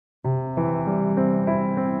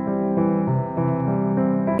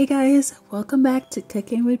Hey guys, welcome back to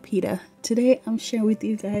Cooking with Peta. Today I'm sharing with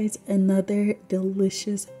you guys another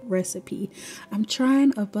delicious recipe. I'm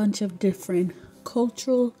trying a bunch of different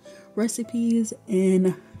cultural recipes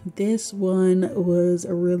and this one was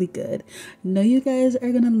really good. I know you guys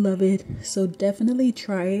are gonna love it, so definitely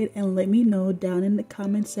try it and let me know down in the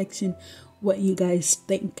comment section what you guys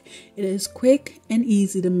think. It is quick and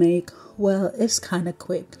easy to make. Well, it's kind of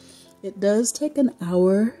quick. It does take an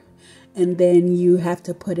hour and then you have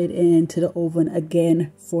to put it into the oven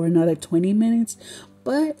again for another 20 minutes.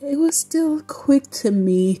 But it was still quick to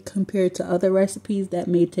me compared to other recipes that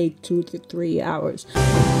may take 2 to 3 hours.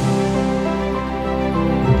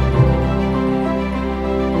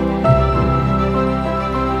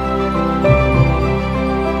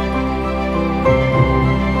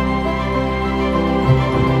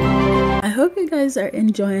 I hope you guys are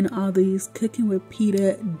enjoying all these Cooking with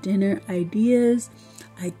Peta dinner ideas.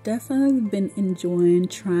 I definitely been enjoying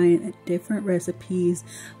trying different recipes.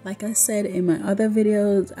 Like I said in my other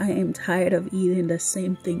videos, I am tired of eating the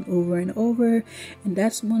same thing over and over, and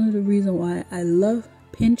that's one of the reasons why I love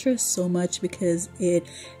Pinterest so much, because it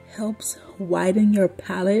helps widen your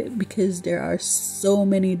palette because there are so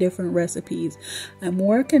many different recipes. I'm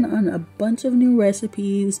working on a bunch of new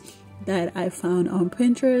recipes that I found on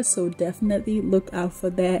Pinterest, so definitely look out for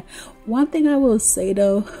that. One thing I will say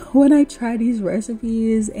though, when I try these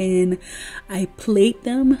recipes and I plate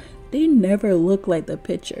them, they never look like the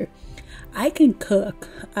picture. I can cook,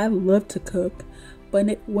 I love to cook,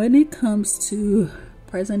 but when it comes to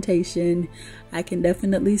presentation, I can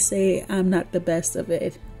definitely say I'm not the best of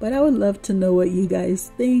it. But I would love to know what you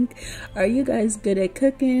guys think. Are you guys good at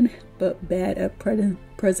cooking but bad at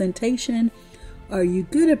presentation? Are you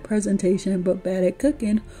good at presentation but bad at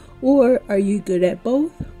cooking? Or are you good at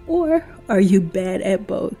both? Or are you bad at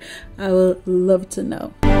both? I would love to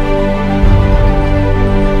know.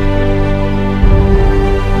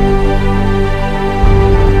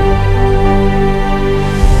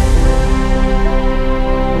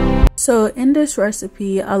 So in this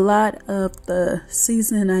recipe, a lot of the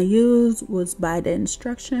seasoning I used was by the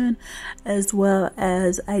instruction, as well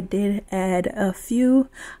as I did add a few.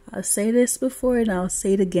 I'll say this before and I'll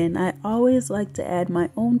say it again. I always like to add my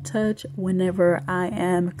own touch whenever I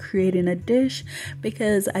am creating a dish,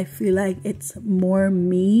 because I feel like it's more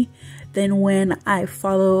me than when I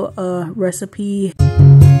follow a recipe.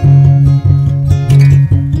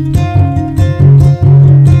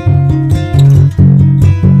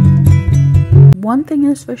 One thing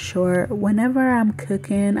is for sure, whenever I'm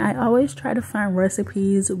cooking, I always try to find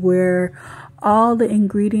recipes where all the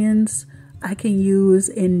ingredients I can use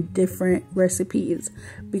in different recipes,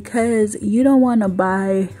 because you don't want to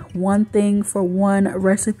buy one thing for one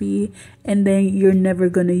recipe and then you're never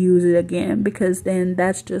going to use it again, because then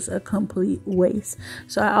that's just a complete waste.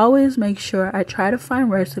 So I always make sure I try to find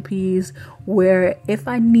recipes where if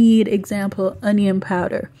I need, example, onion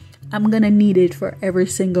powder, I'm gonna need it for every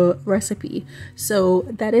single recipe. So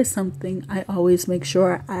that is something I always make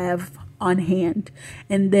sure I have on hand.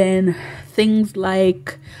 And then things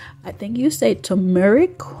like, I think you say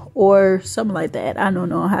turmeric or something like that. I don't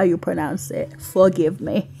know how you pronounce it. Forgive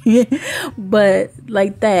me. But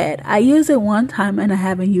like that, I used it one time and I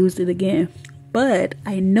haven't used it again. But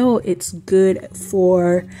I know it's good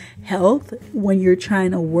for health when you're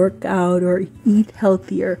trying to work out or eat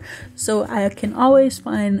healthier. So I can always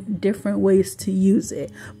find different ways to use it.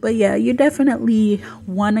 But yeah, you definitely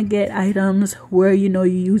want to get items where you know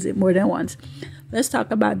you use it more than once. Let's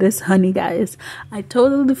talk about this honey, guys. I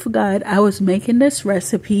totally forgot I was making this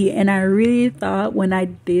recipe, and I really thought when I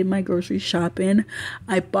did my grocery shopping,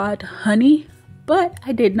 I bought honey. But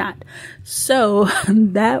I did not. So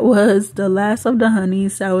that was the last of the honey.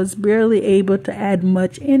 So I was barely able to add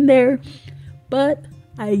much in there. But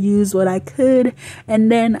I used what I could.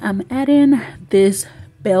 And then I'm adding this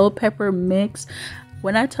bell pepper mix.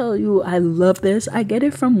 When I tell you I love this, I get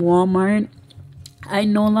it from Walmart. I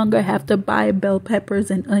no longer have to buy bell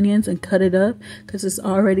peppers and onions and cut it up, because it's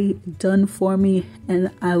already done for me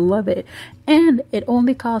and I love it. And it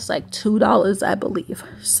only costs like $2, I believe.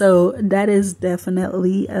 So that is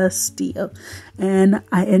definitely a steal. And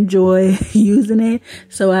I enjoy using it.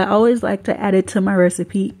 So I always like to add it to my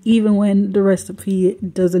recipe, even when the recipe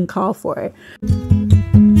doesn't call for it.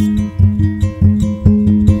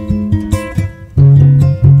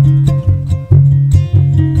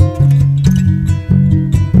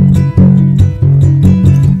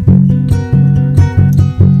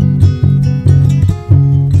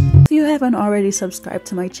 haven't already subscribed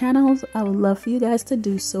to my channels, I would love for you guys to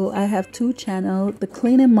do so. I have 2 channels, the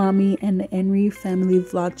Cleaning Mommy and the Henry Family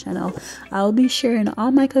Vlog channel. I'll be sharing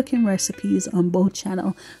all my cooking recipes on both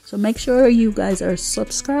channels. So make sure you guys are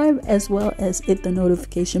subscribed as well as hit the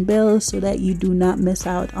notification bell so that you do not miss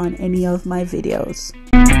out on any of my videos.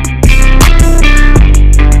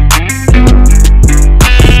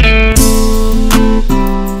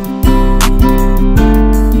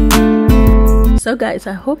 So guys,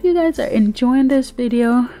 I hope you guys are enjoying this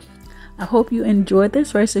video. I hope you enjoyed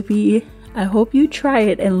this recipe. I hope you try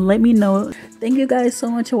it and let me know. Thank you guys so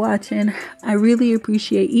much for watching. I really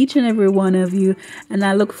appreciate each and every one of you, and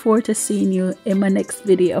I look forward to seeing you in my next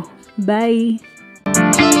video. Bye.